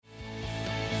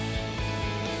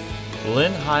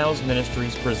Lynn Hiles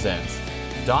Ministries presents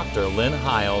Dr. Lynn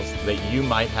Hiles, that you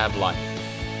might have life.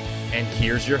 And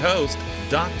here's your host,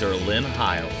 Dr. Lynn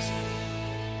Hiles.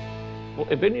 Well,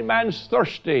 if any man's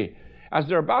thirsty, as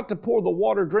they're about to pour the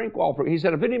water drink offering, he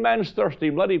said, if any man's thirsty,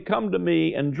 let him come to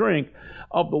me and drink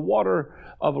of the water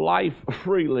of life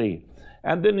freely.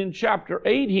 And then in chapter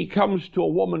 8, he comes to a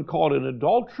woman caught in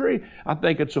adultery. I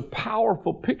think it's a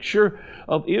powerful picture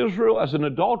of Israel as an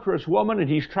adulterous woman, and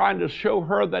he's trying to show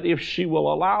her that if she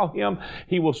will allow him,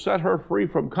 he will set her free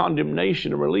from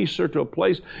condemnation and release her to a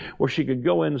place where she could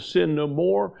go and sin no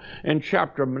more. In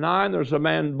chapter 9, there's a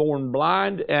man born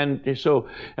blind, and so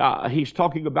he's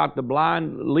talking about the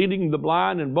blind, leading the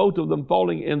blind, and both of them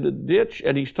falling in the ditch,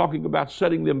 and he's talking about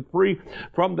setting them free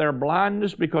from their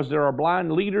blindness, because there are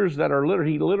blind leaders that are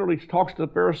he literally talks to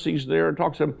the Pharisees there and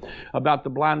talks to them about the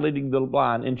blind leading the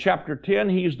blind. In chapter 10,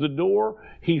 he's the door.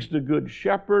 He's the good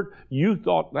shepherd. You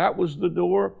thought that was the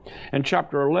door. In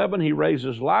chapter 11, he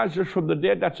raises Lazarus from the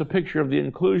dead. That's a picture of the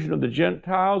inclusion of the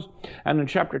Gentiles. And in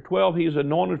chapter 12, he's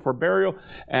anointed for burial,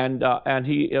 and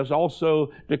he is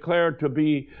also declared to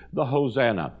be the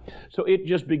Hosanna. So it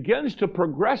just begins to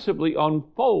progressively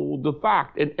unfold the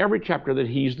fact in every chapter that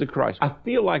he's the Christ. I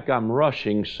feel like I'm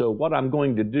rushing, so what I'm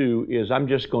going to do is I'm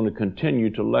just going to continue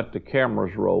to let the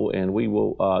cameras roll, and we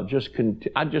will I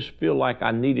just feel like I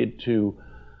needed to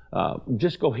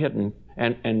just go ahead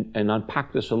and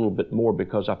unpack this a little bit more,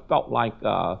 because I felt like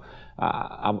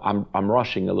I'm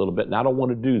rushing a little bit, and I don't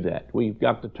want to do that. We've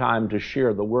got the time to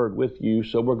share the Word with you,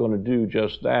 so we're going to do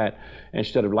just that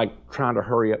instead of like trying to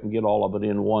hurry up and get all of it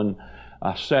in one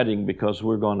setting, because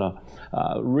we're going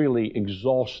to really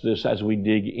exhaust this as we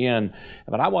dig in.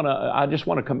 But I just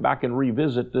want to come back and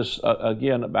revisit this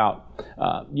again about,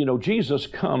 Jesus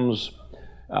comes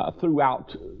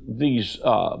throughout these,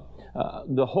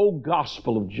 the whole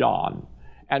Gospel of John.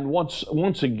 And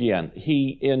once again,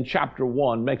 he, in chapter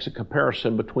 1, makes a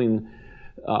comparison between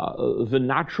the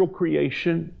natural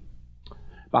creation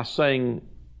by saying,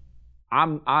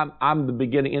 I'm the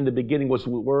beginning. In the beginning was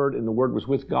the Word, and the Word was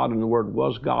with God, and the Word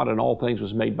was God, and all things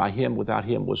was made by Him. Without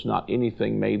Him was not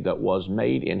anything made that was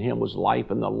made. In Him was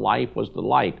life, and the life was the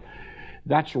light.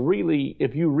 That's really,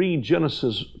 if you read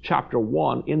Genesis chapter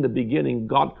 1, in the beginning,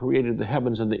 God created the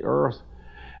heavens and the earth,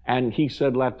 and He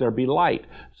said, let there be light.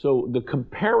 So the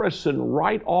comparison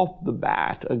right off the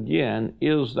bat, again,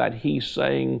 is that He's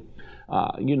saying,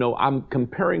 I'm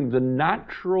comparing the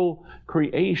natural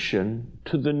creation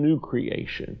to the new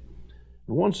creation.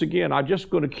 Once again, I'm just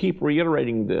going to keep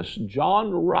reiterating this.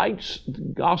 John writes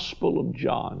the Gospel of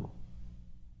John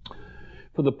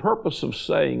for the purpose of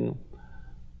saying,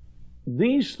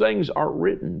 these things are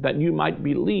written that you might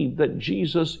believe that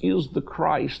Jesus is the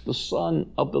Christ, the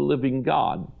Son of the living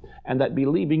God, and that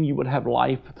believing you would have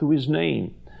life through His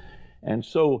name. And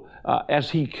so as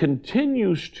he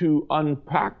continues to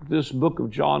unpack this book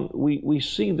of John, we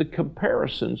see the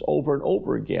comparisons over and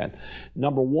over again.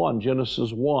 Number one,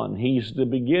 Genesis 1, he's the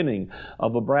beginning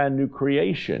of a brand new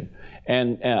creation.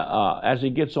 And as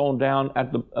he gets on down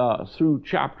at through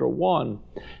chapter 1,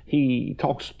 he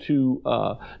talks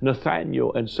to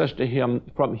Nathanael and says to him,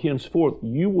 from henceforth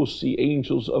you will see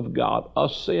angels of God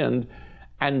ascend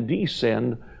and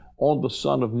descend on the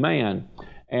Son of Man.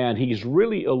 And he's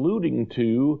really alluding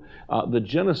to the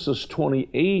Genesis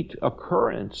 28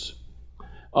 occurrence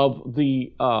of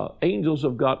the angels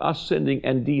of God ascending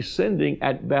and descending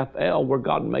at Bethel, where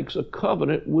God makes a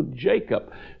covenant with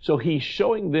Jacob. So he's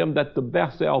showing them that the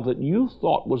Bethel that you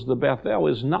thought was the Bethel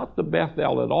is not the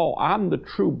Bethel at all. I'm the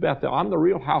true Bethel. I'm the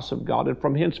real house of God. And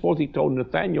from henceforth, he told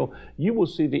Nathanael, you will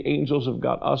see the angels of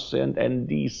God ascend and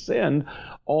descend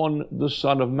on the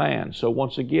Son of Man. So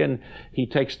once again, he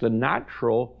takes the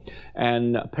natural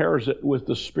and pairs it with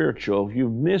the spiritual. If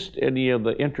you've missed any of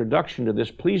the introduction to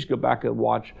this, please go back and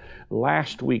watch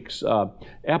last week's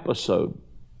episode.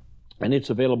 And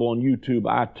it's available on YouTube,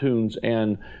 iTunes,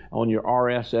 and on your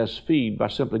RSS feed by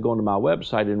simply going to my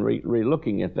website and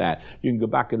re-looking at that. You can go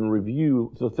back and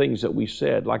review the things that we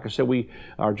said. Like I said, we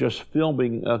are just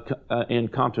filming in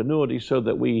continuity so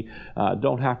that we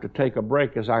don't have to take a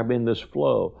break as I'm in this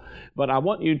flow. But I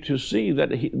want you to see that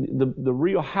the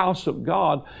real house of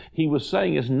God, he was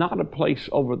saying, is not a place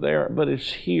over there, but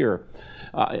it's here.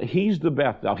 He's the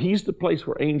Bethel. He's the place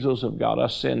where angels of God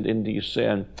ascend and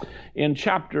descend. In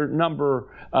chapter number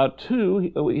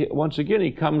 2, once again,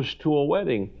 he comes to a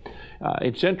wedding.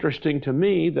 It's interesting to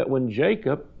me that when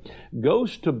Jacob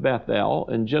goes to Bethel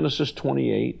in Genesis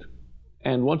 28,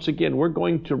 and once again, we're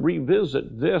going to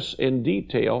revisit this in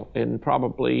detail in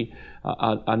probably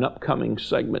an upcoming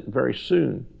segment very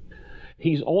soon.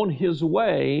 He's on his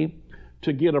way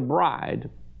to get a bride.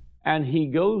 and he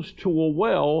goes to a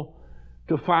well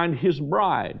to find his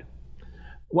bride.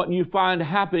 What you find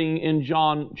happening in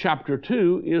John chapter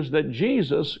 2 is that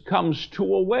Jesus comes to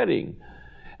a wedding.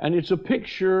 And it's a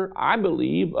picture, I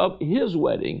believe, of his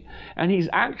wedding. And he's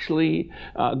actually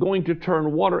going to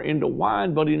turn water into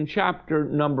wine. But in chapter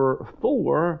number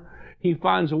 4, he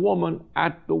finds a woman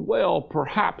at the well.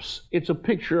 Perhaps it's a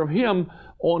picture of him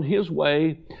on his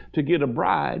way to get a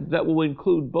bride that will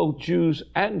include both Jews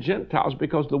and Gentiles,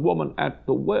 because the woman at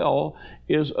the well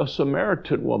is a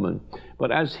Samaritan woman.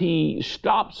 But as he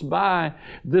stops by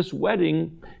this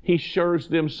wedding, he shows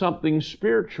them something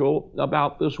spiritual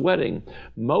about this wedding.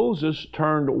 Moses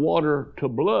turned water to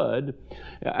blood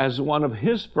as one of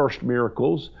his first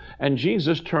miracles, and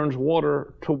Jesus turns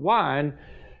water to wine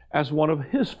as one of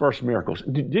his first miracles.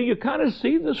 Do you kind of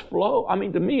see this flow? I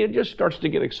mean, to me, it just starts to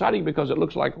get exciting, because it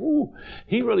looks like, ooh,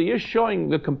 he really is showing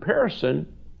the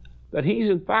comparison that he's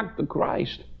in fact the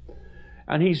Christ.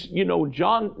 And he's,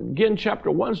 John, again,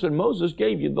 chapter 1 said, Moses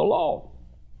gave you the law.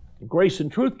 Grace and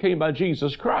truth came by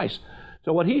Jesus Christ.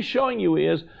 So what he's showing you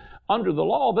is, under the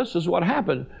law, this is what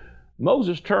happened.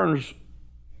 Moses turns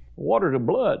water to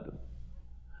blood.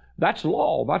 That's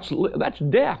law. That's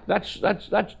death.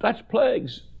 That's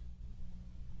plagues.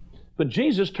 But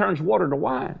Jesus turns water to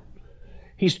wine.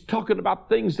 He's talking about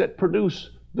things that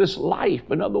produce this life.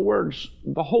 In other words,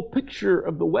 the whole picture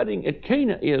of the wedding at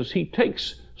Cana is he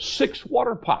takes 6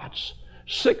 water pots.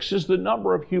 6 is the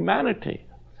number of humanity.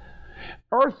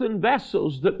 Earthen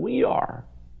vessels that we are.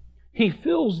 He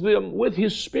fills them with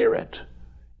his Spirit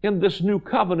in this new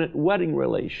covenant wedding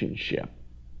relationship.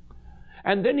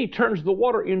 And then he turns the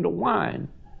water into wine.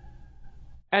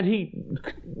 And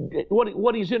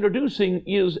what he's introducing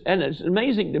is, and it's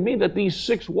amazing to me that these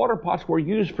 6 water pots were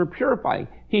used for purifying.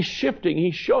 He's shifting,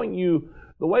 he's showing you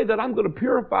the way that I'm going to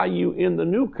purify you in the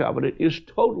new covenant is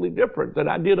totally different than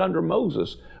I did under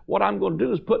Moses. What I'm going to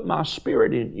do is put my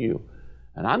Spirit in you.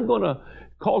 And I'm going to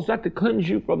cause that to cleanse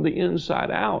you from the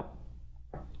inside out.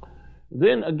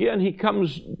 Then again, he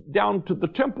comes down to the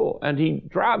temple and he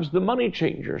drives the money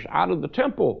changers out of the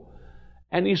temple.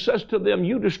 And he says to them,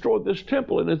 you destroyed this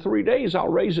temple, and in 3 days I'll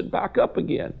raise it back up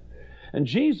again. And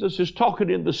Jesus is talking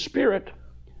in the Spirit,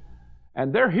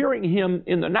 and they're hearing him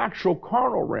in the natural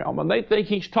carnal realm, and they think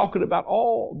he's talking about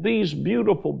all these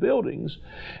beautiful buildings,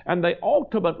 and they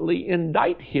ultimately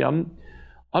indict him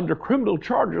under criminal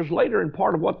charges later. And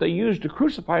part of what they used to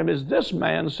crucify him is this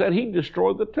man said he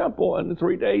destroyed the temple in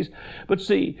 3 days. But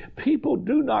see, people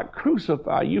do not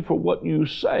crucify you for what you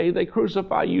say. They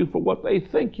crucify you for what they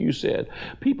think you said.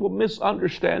 People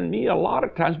misunderstand me a lot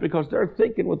of times because they're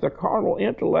thinking with a carnal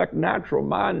intellect, natural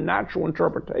mind, natural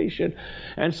interpretation.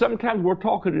 And sometimes we're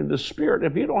talking in the Spirit.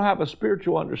 If you don't have a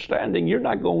spiritual understanding, you're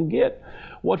not going to get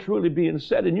what's really being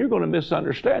said, and you're going to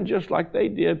misunderstand just like they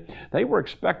did. They were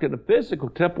expecting a physical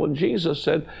temple, and Jesus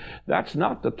said, that's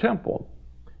not the temple.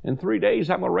 In 3 days,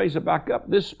 I'm going to raise it back up.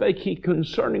 This spake he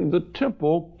concerning the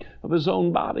temple of his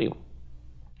own body.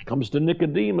 Comes to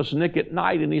Nicodemus, Nick at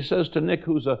night, and he says to Nick,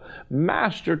 who's a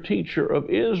master teacher of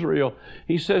Israel,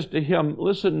 he says to him,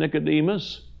 listen,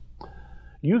 Nicodemus,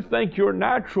 you think your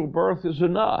natural birth is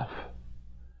enough,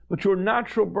 but your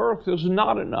natural birth is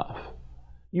not enough.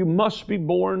 You must be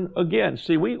born again.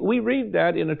 See, we read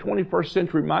that in a 21st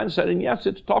century mindset, and yes,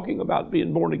 it's talking about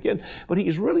being born again, but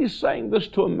he's really saying this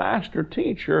to a master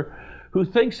teacher who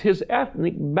thinks his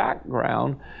ethnic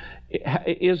background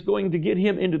is going to get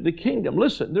him into the kingdom.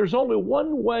 Listen, there's only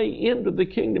one way into the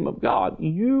kingdom of God.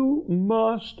 You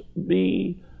must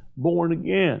be born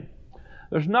again.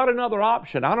 There's not another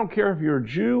option. I don't care if you're a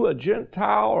Jew, a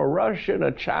Gentile, a Russian,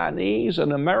 a Chinese,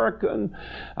 an American,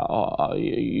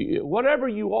 whatever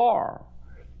you are,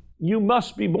 you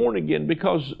must be born again,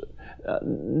 because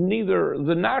neither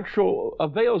the natural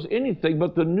avails anything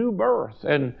but the new birth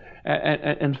and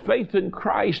faith in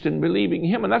Christ and believing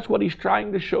him. And that's what he's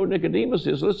trying to show Nicodemus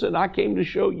is, listen, I came to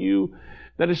show you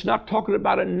that it's not talking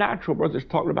about a natural birth, it's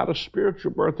talking about a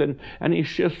spiritual birth. And he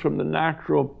shifts from the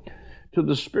natural to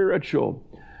the spiritual.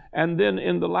 And then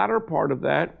in the latter part of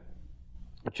that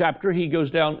chapter, he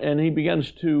goes down and he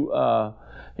begins to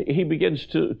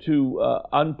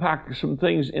unpack some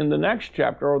things in the next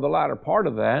chapter, or the latter part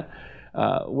of that,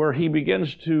 where he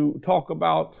begins to talk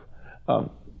about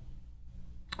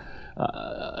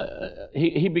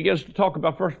he begins to talk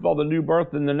about, first of all, the new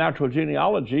birth and the natural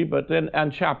genealogy. But then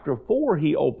in chapter 4,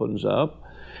 he opens up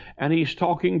and he's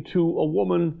talking to a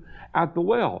woman at the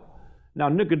well. Now,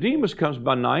 Nicodemus comes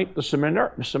by night, the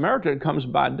Samaritan comes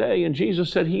by day, and Jesus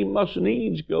said he must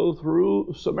needs go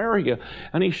through Samaria.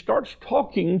 And he starts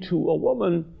talking to a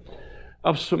woman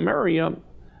of Samaria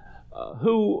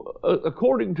who,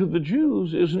 according to the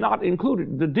Jews, is not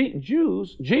included.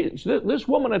 This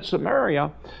woman at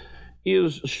Samaria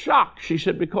is shocked, she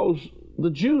said, because the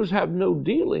Jews have no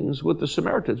dealings with the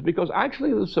Samaritans, because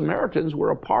actually the Samaritans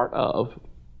were a part of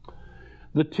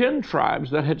the 10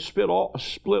 tribes that had split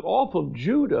off of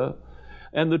Judah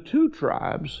and the 2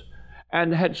 tribes,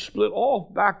 and had split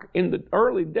off back in the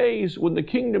early days when the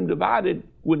kingdom divided,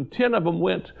 when 10 of them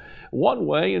went one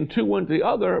way and 2 went the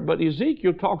other. But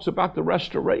Ezekiel talks about the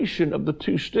restoration of the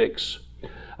 2 sticks.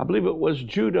 I believe it was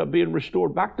Judah being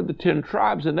restored back to the 10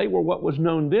 tribes, and they were what was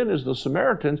known then as the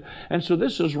Samaritans. And so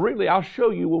this is really, I'll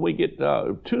show you when we get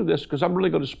to this, because I'm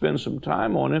really going to spend some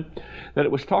time on it, that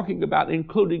it was talking about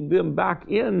including them back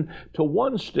in to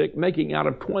 1 stick, making out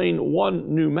of twain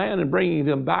 1 new man, and bringing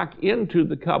them back into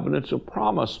the covenants of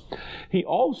promise. He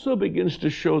also begins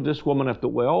to show this woman at the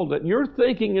well that you're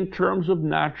thinking in terms of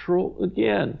natural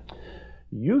again.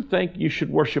 You think you should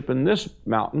worship in this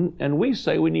mountain, and we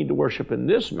say we need to worship in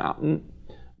this mountain.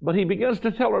 But he begins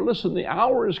to tell her, listen, the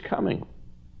hour is coming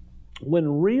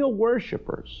when real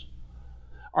worshipers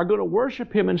are going to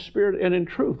worship him in spirit and in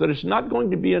truth, that it's not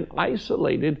going to be an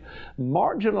isolated,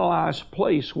 marginalized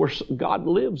place where God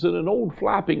lives in an old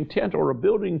flapping tent or a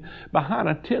building behind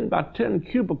a 10 by 10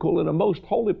 cubicle in a most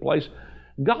holy place.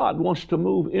 God wants to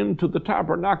move into the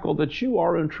tabernacle that you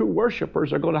are, and true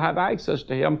worshipers are going to have access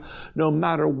to him no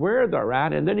matter where they're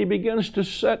at. And then he begins to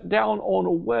set down on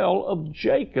a well of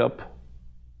Jacob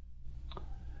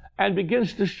and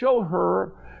begins to show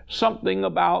her something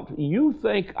about, you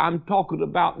think I'm talking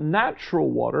about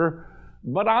natural water,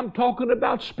 but I'm talking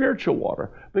about spiritual water,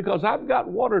 because I've got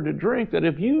water to drink that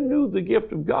if you knew the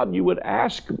gift of God, you would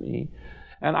ask me,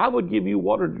 and I would give you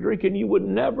water to drink, and you would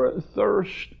never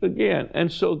thirst again.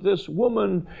 And so this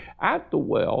woman at the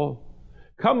well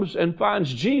comes and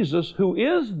finds Jesus, who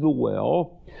is the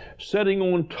well, sitting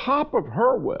on top of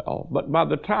her well. But by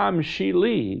the time she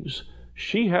leaves,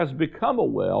 she has become a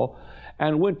well,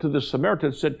 and went to the Samaritan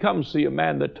and said, come see a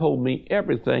man that told me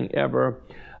everything ever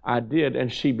I did.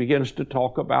 And she begins to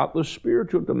talk about the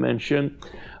spiritual dimension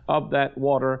of that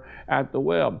water at the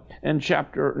well. In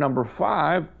chapter number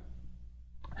 5,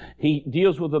 he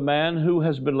deals with a man who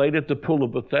has been laid at the pool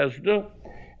of Bethesda,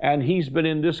 and he's been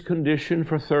in this condition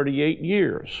for 38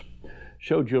 years.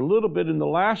 Showed you a little bit in the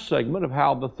last segment of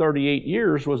how the 38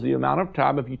 years was the amount of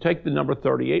time. If you take the number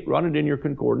 38, run it in your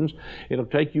concordance, it'll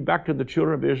take you back to the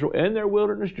children of Israel in their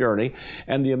wilderness journey,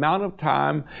 and the amount of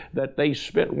time that they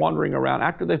spent wandering around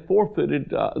after they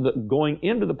forfeited going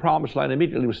into the promised land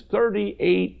immediately was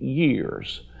 38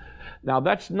 years. Now,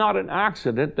 that's not an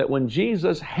accident that when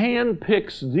Jesus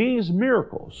handpicks these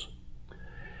miracles,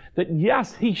 that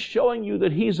yes, he's showing you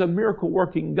that he's a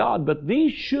miracle-working God, but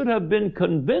these should have been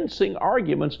convincing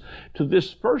arguments to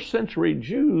this first century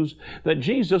Jews that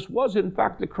Jesus was in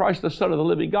fact the Christ, the Son of the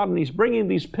living God, and he's bringing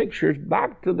these pictures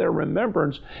back to their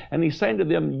remembrance, and he's saying to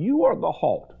them, you are the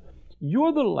halt,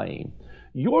 you're the lame,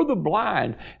 you're the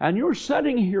blind, and you're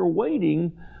sitting here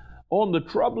waiting on the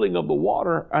troubling of the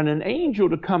water and an angel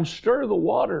to come stir the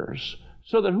waters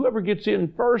so that whoever gets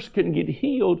in first can get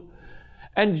healed.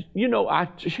 And, you know, I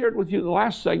shared with you in the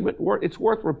last segment, it's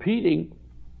worth repeating,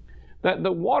 that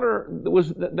the water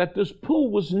that this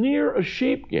pool was near a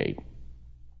sheep gate.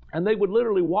 And they would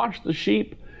literally wash the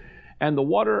sheep and the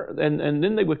water, and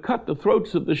then they would cut the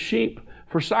throats of the sheep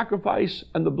for sacrifice,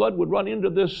 and the blood would run into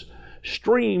this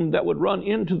stream that would run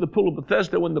into the pool of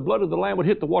Bethesda. When the blood of the Lamb would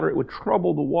hit the water, it would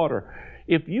trouble the water.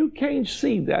 If you can't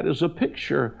see that as a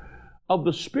picture of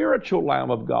the spiritual Lamb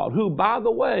of God, who, by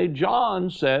the way, John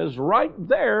says right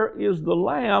there is the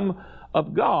Lamb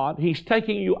of God. He's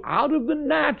taking you out of the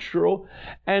natural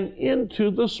and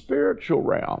into the spiritual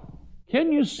realm.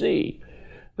 Can you see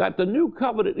that the new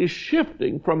covenant is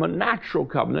shifting from a natural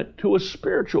covenant to a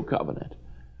spiritual covenant?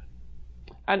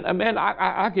 And man,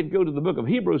 I could go to the book of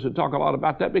Hebrews and talk a lot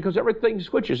about that, because everything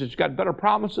switches. It's got better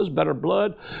promises, better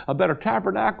blood, a better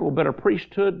tabernacle, a better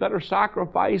priesthood, better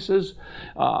sacrifices,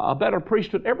 a better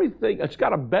priesthood, everything. It's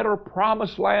got a better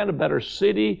promised land, a better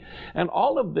city, and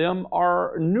all of them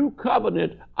are new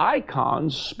covenant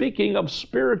icons speaking of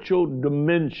spiritual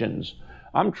dimensions.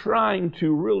 I'm trying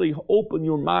to really open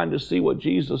your mind to see what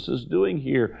Jesus is doing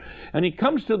here. And he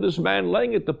comes to this man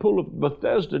laying at the pool of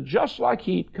Bethesda just like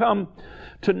he'd come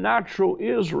to natural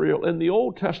Israel in the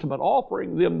Old Testament,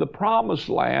 offering them the promised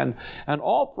land and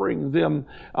offering them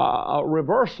a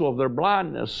reversal of their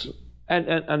blindness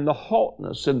and the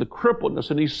haltness and the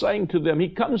crippledness. And he's saying to them, he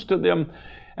comes to them,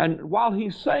 and while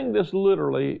he's saying this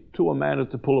literally to a man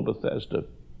at the pool of Bethesda,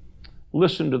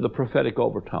 listen to the prophetic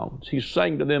overtones. He's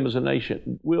saying to them as a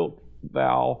nation, wilt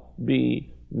thou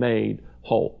be made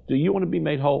whole? Do you want to be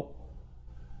made whole?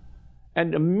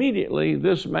 And immediately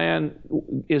this man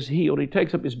is healed. He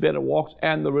takes up his bed and walks,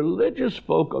 and the religious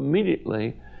folk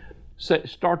immediately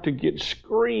start to get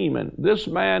screaming. This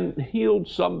man healed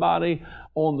somebody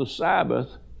on the Sabbath,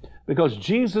 because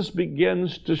Jesus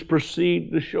begins to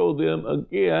proceed to show them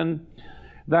again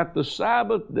that the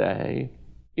Sabbath day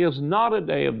is not a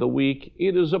day of the week,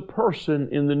 it is a person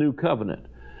in the new covenant.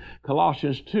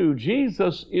 Colossians 2,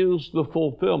 Jesus is the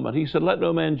fulfillment. He said, let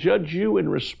no man judge you in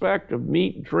respect of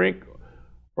meat, drink,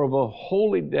 or of a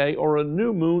holy day, or a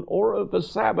new moon, or of a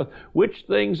Sabbath, which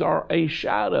things are a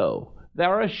shadow.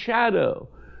 They're a shadow.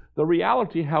 The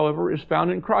reality, however, is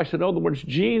found in Christ. In other words,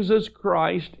 Jesus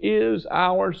Christ is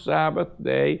our Sabbath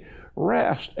day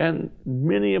rest. And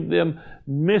many of them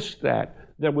missed that.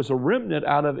 There was a remnant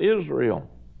out of Israel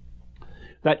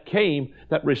that came,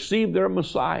 that received their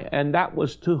Messiah, and that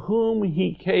was to whom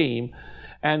he came.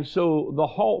 And so the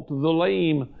halt, the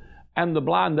lame, and the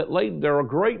blind that laid there, a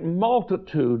great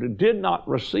multitude did not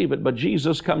receive it. But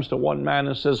Jesus comes to one man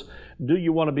and says, do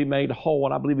you want to be made whole?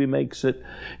 And I believe he makes it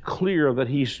clear that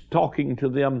he's talking to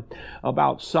them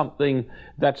about something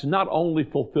that's not only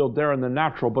fulfilled there in the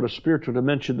natural, but a spiritual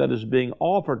dimension that is being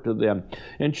offered to them.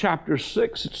 In chapter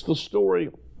 6, it's the story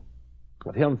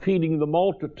of him feeding the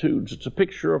multitudes. It's a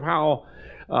picture of how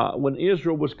when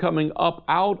Israel was coming up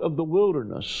out of the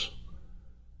wilderness.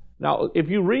 Now, if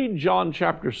you read John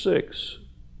chapter 6,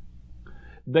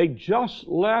 they just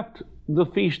left the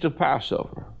Feast of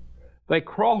Passover. They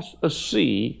cross a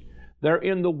sea, they're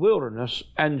in the wilderness,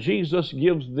 and Jesus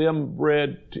gives them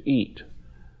bread to eat.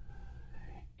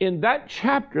 In that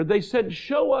chapter, they said,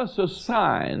 show us a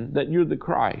sign that you're the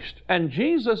Christ. And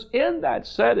Jesus, in that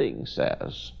setting,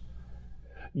 says,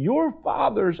 your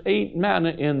fathers ate manna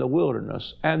in the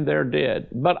wilderness, and they're dead.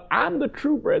 But I'm the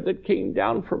true bread that came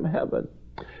down from heaven,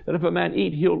 that if a man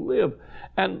eat, he'll live.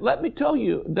 And let me tell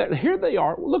you that here they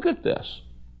are. Look at this.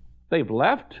 They've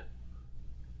left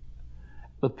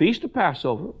the Feast of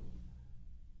Passover.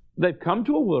 They've come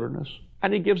to a wilderness,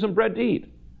 and he gives them bread to eat.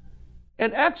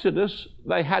 In Exodus,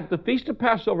 they had the Feast of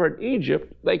Passover in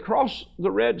Egypt. They cross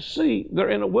the Red Sea.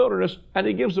 They're in a wilderness, and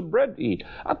he gives them bread to eat.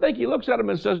 I think he looks at them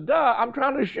and says, duh, I'm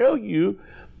trying to show you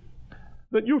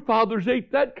that your fathers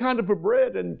ate that kind of a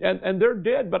bread and they're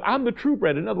dead, but I'm the true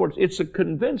bread. In other words, it's a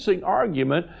convincing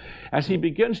argument as he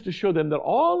begins to show them that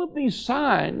all of these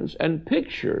signs and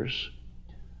pictures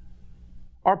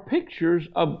are pictures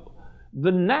of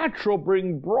the natural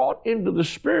being brought into the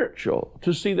spiritual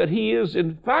to see that he is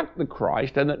in fact the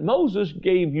Christ, and that Moses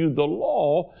gave you the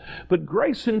law, but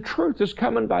grace and truth is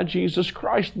coming by Jesus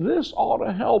Christ. This ought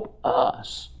to help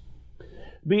us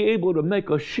be able to make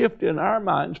a shift in our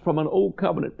minds from an old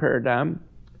covenant paradigm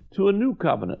to a new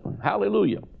covenant.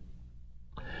 Hallelujah.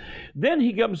 Then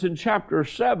he comes in chapter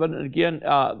 7, and again,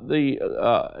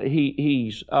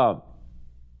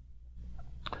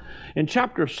 in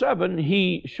chapter 7,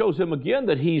 he shows him again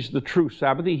that he's the true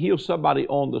Sabbath. He heals somebody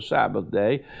on the Sabbath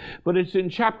day. But it's in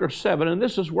chapter 7, and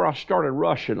this is where I started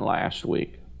rushing last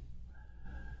week.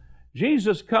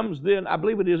 Jesus comes then, I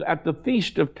believe it is at the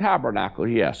Feast of Tabernacles.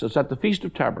 Yes, it's at the Feast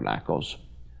of Tabernacles.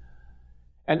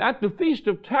 And at the Feast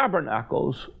of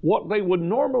Tabernacles, what they would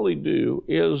normally do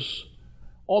is,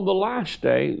 on the last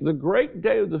day, the great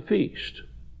day of the feast,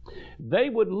 they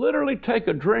would literally take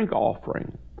a drink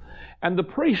offering, and the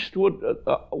priest would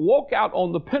walk out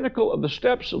on the pinnacle of the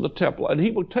steps of the temple, and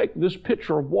he would take this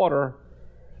pitcher of water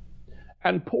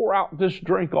and pour out this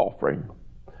drink offering.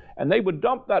 And they would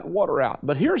dump that water out.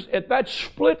 But here's, at that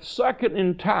split second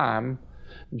in time,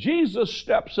 Jesus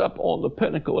steps up on the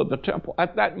pinnacle of the temple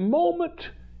at that moment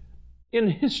in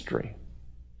history.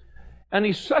 And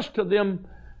he says to them,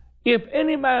 if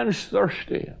any man is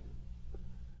thirsty,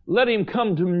 let him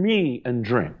come to me and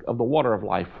drink of the water of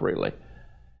life freely.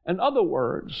 In other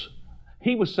words,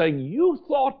 he was saying, you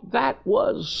thought that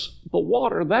was the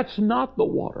water. That's not the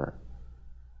water.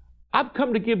 I've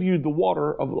come to give you the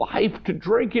water of life to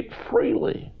drink it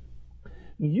freely.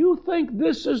 You think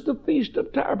this is the Feast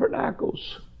of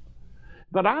Tabernacles,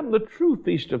 but I'm the true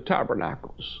Feast of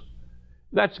Tabernacles.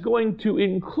 That's going to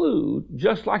include,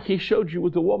 just like he showed you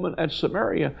with the woman at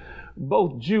Samaria,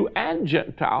 both Jew and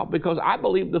Gentile, because I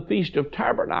believe the Feast of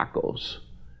Tabernacles,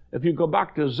 if you go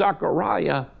back to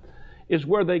Zechariah, is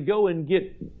where they go and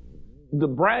get the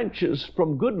branches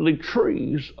from goodly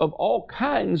trees of all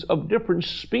kinds of different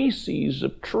species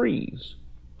of trees.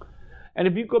 And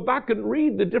if you go back and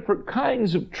read the different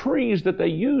kinds of trees that they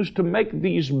used to make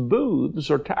these booths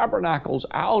or tabernacles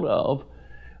out of,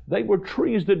 they were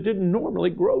trees that didn't normally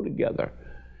grow together.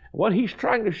 What he's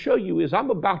trying to show you is I'm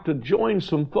about to join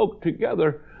some folk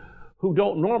together who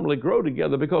don't normally grow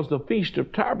together, because the Feast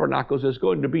of Tabernacles is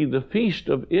going to be the Feast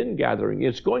of Ingathering.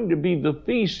 It's going to be the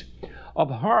Feast of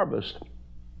Harvest.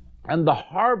 And the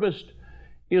harvest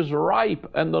is ripe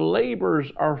and the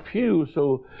labors are few.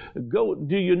 So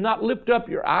do you not lift up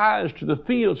your eyes to the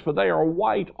fields, for they are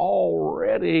white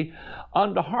already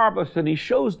unto harvest. And he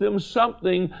shows them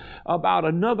something about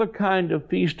another kind of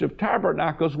Feast of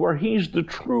Tabernacles, where he's the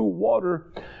true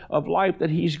water of life that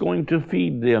he's going to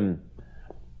feed them.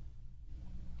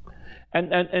 And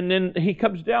then he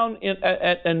comes down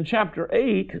in chapter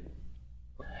 8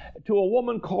 to a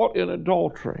woman caught in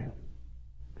adultery.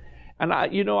 And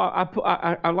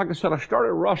like I said, I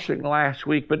started rushing last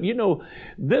week, but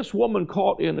this woman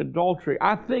caught in adultery,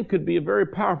 I think, could be a very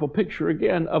powerful picture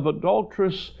again of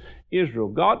adulterous Israel.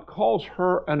 God calls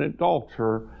her an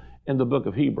adulterer in the book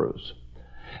of Hebrews.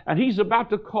 And he's about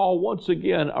to call once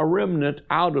again a remnant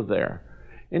out of there.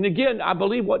 And again, I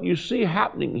believe what you see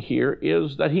happening here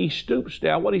is that he stoops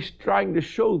down. What he's trying to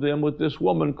show them with this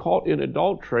woman caught in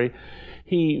adultery,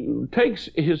 he takes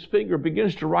his finger,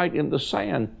 begins to write in the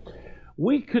sand.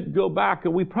 We could go back,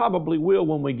 and we probably will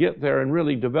when we get there, and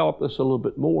really develop this a little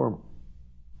bit more.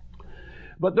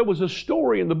 But there was a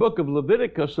story in the book of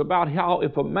Leviticus about how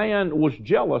if a man was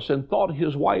jealous and thought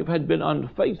his wife had been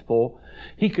unfaithful,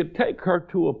 he could take her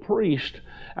to a priest,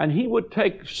 and he would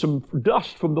take some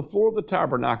dust from the floor of the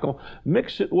tabernacle,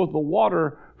 mix it with the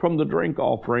water from the drink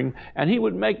offering, and he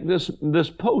would make this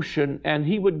potion, and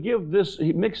he would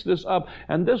mix this up,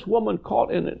 and this woman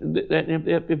caught in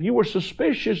it. If you were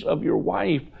suspicious of your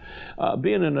wife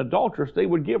being an adulteress, they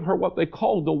would give her what they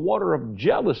called the water of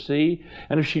jealousy,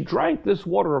 and if she drank this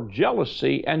water of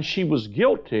jealousy and she was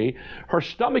guilty, her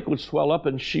stomach would swell up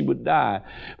and she would die.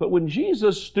 But when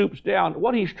Jesus stoops down,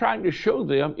 what he's trying to show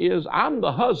them is, I'm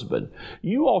the husband.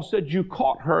 You all said you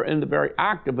caught her in the very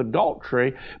act of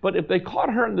adultery, but if they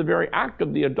caught her in the very act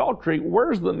of the adultery,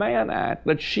 where's the man at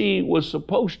that she was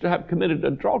supposed to have committed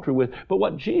adultery with? But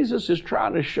what Jesus is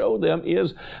trying to show them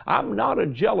is, I'm not a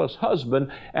jealous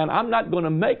husband, and I'm not going to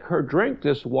make her drink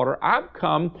this water. I've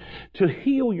come to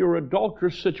heal your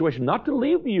adulterous situation, not to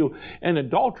leave you in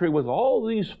adultery with all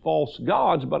these false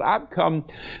gods, but I've come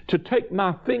to take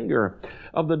my finger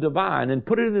of the divine and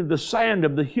put it into the sand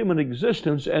of the human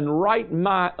existence and write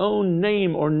my own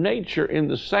name or nature in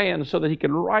the sand, so that he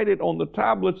can write it on the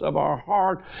tablets of our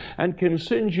heart and can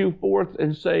send you forth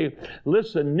and say,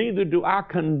 listen, neither do I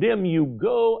condemn you.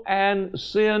 Go and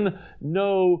sin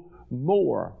no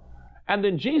more. And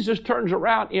then Jesus turns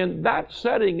around in that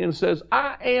setting and says,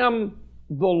 I am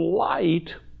the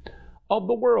light of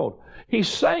the world. He's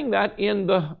saying that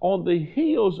on the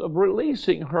heels of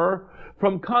releasing her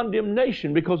from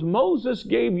condemnation, because Moses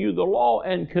gave you the law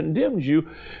and condemned you,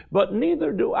 but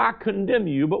neither do I condemn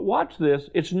you. But watch this.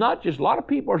 It's not just, a lot of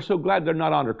people are so glad they're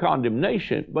not under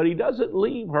condemnation, but he doesn't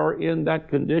leave her in that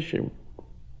condition.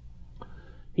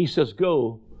 He says,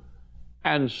 go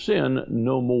and sin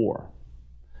no more.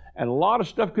 And a lot of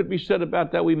stuff could be said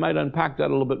about that. We might unpack that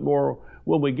a little bit more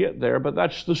when we get there, but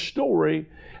that's the story.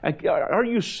 Are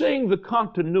you seeing the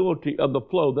continuity of the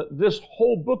flow? That this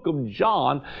whole book of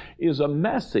John is a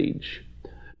message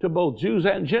to both Jews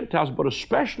and Gentiles, but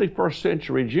especially first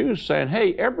century Jews, saying,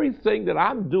 hey, everything that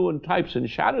I'm doing types and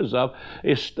shadows of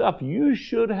is stuff you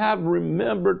should have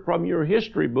remembered from your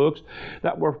history books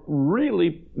that were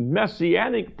really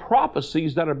messianic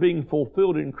prophecies that are being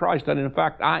fulfilled in Christ. And in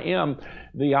fact, I am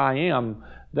the I am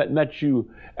that met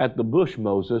you at the bush,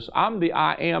 Moses. I'm the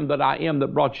I am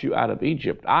that brought you out of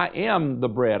Egypt. I am the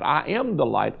bread. I am the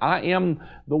light. I am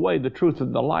the way, the truth,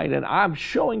 and the light. And I'm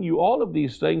showing you all of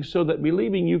these things so that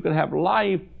believing you can have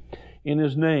life in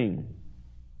his name.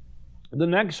 The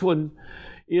next one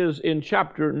is in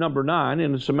chapter number 9,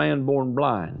 and it's a man born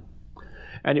blind.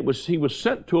 And he was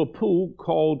sent to a pool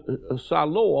called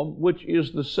Siloam, which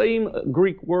is the same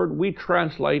Greek word we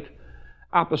translate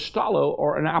apostolo,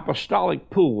 or an apostolic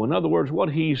pool. In other words,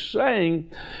 what he's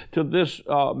saying to this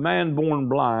man born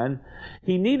blind,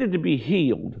 he needed to be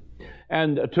healed.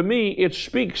 And to me, it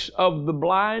speaks of the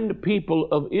blind people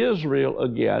of Israel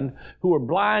again, who are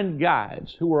blind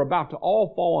guides, who are about to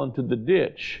all fall into the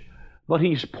ditch. But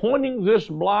he's pointing this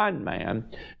blind man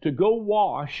to go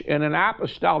wash in an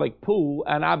apostolic pool,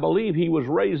 and I believe he was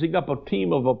raising up a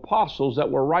team of apostles that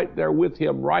were right there with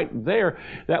him, right there,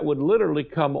 that would literally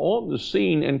come on the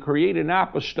scene and create an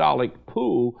apostolic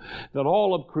pool that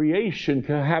all of creation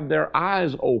can have their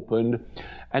eyes opened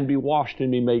and be washed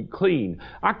and be made clean.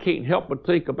 I can't help but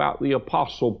think about the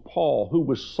Apostle Paul, who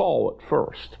was Saul at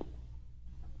first.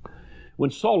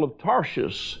 When Saul of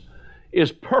Tarsus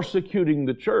is persecuting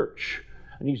the church,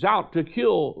 and he's out to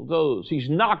kill those, he's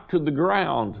knocked to the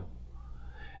ground.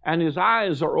 and his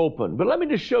eyes are open. But let me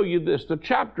just show you this. The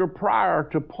chapter prior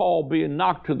to Paul being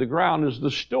knocked to the ground is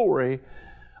the story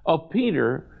of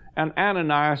Peter and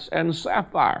Ananias and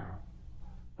Sapphira.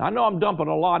 I know I'm dumping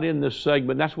a lot in this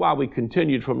segment. That's why we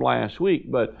continued from last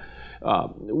week. But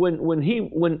when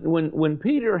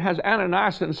Peter has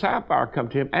Ananias and Sapphira come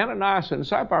to him, Ananias and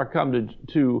Sapphira come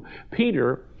to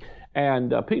Peter,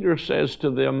 and Peter says to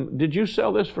them, did you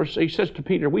sell this for, he says to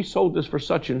Peter, we sold this for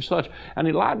such and such. And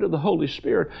he lied to the Holy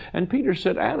Spirit. And Peter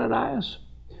said, Ananias,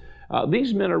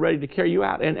 these men are ready to carry you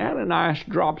out. And Ananias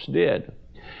drops dead.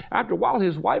 After a while,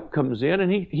 his wife comes in,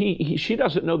 and she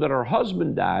doesn't know that her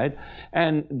husband died,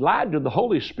 and lied to the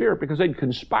Holy Spirit because they'd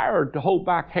conspired to hold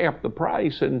back half the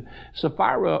price. And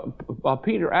Sapphira,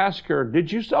 Peter asked her,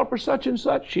 did you sell it for such and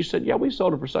such? She said, yeah, we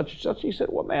sold it for such and such. He said,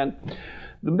 well, man,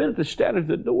 the minute they stand at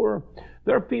the door,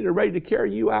 their feet are ready to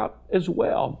carry you out as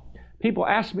well. People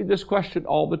ask me this question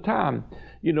all the time.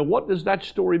 You know, what does that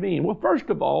story mean? Well, first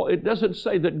of all, it doesn't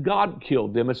say that God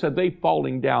killed them. It said they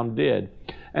falling down dead.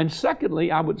 And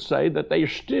secondly, I would say that they are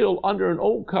still under an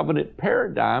old covenant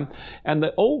paradigm, and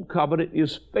the old covenant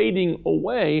is fading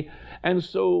away. And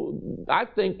so I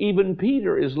think even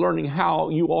Peter is learning how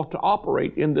you ought to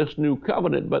operate in this new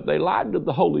covenant. But they lied to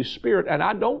the Holy Spirit, and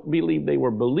I don't believe they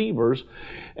were believers,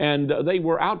 and they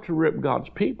were out to rip God's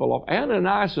people off.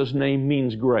 Ananias' name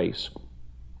means grace.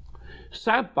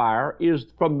 Sapphire is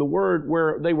from the word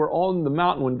where they were on the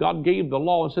mountain when God gave the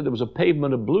law and said there was a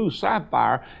pavement of blue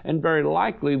sapphire, and very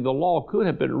likely the law could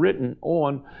have been written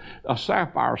on a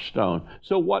sapphire stone.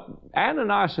 So what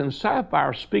Ananias and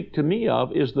Sapphira speak to me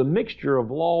of is the mixture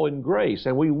of law and grace.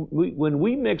 And when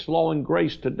we mix law and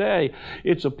grace today,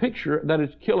 it's a picture that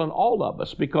is killing all of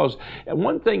us, because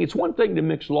it's one thing to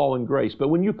mix law and grace, but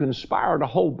when you conspire to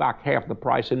hold back half the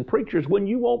price, and preachers, when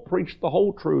you won't preach the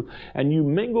whole truth and you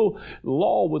mingle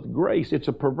law with grace, it's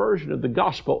a perversion of the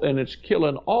gospel, and it's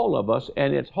killing all of us,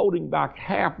 and it's holding back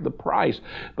half the price.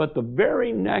 But the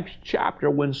very next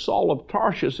chapter, when Saul of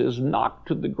Tarsus is knocked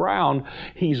to the ground,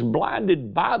 he's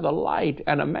blinded by the light,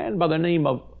 and a man by the name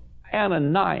of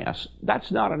Ananias,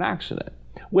 that's not an accident,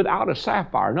 without a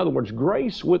sapphire. In other words,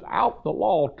 grace without the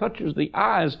law touches the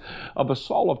eyes of a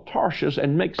Saul of Tarsus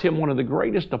and makes him one of the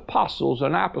greatest apostles,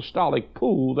 an apostolic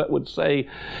pool that would say,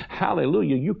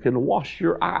 hallelujah, you can wash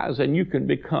your eyes and you can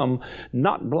become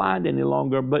not blind any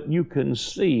longer, but you can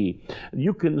see.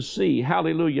 You can see,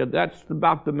 hallelujah. That's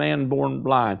about the man born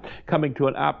blind coming to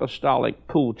an apostolic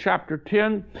pool. Chapter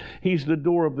 10, he's the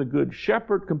door of the good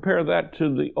shepherd. Compare that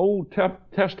to the Old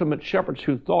Testament shepherds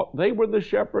who thought they were the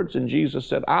shepherds, and Jesus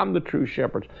said, I'm the true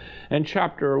shepherd. And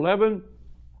chapter 11,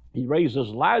 he raises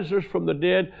Lazarus from the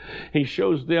dead. He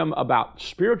shows them about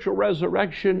spiritual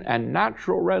resurrection and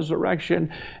natural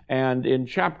resurrection. And in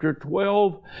chapter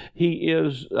 12, he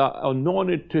is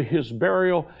anointed to his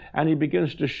burial, and he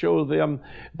begins to show them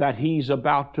that he's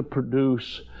about to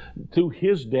produce, through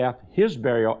his death, his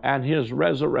burial, and his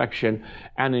resurrection,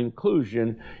 and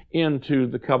inclusion into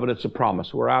the covenants of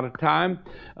promise. We're out of time.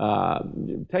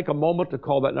 Take a moment to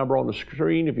call that number on the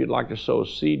screen. If you'd like to sow a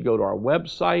seed, go to our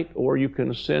website, or you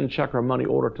can send check or money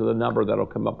order to the number that'll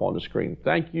come up on the screen.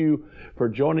 Thank you for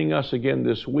joining us again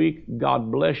this week.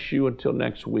 God bless you until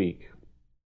next week.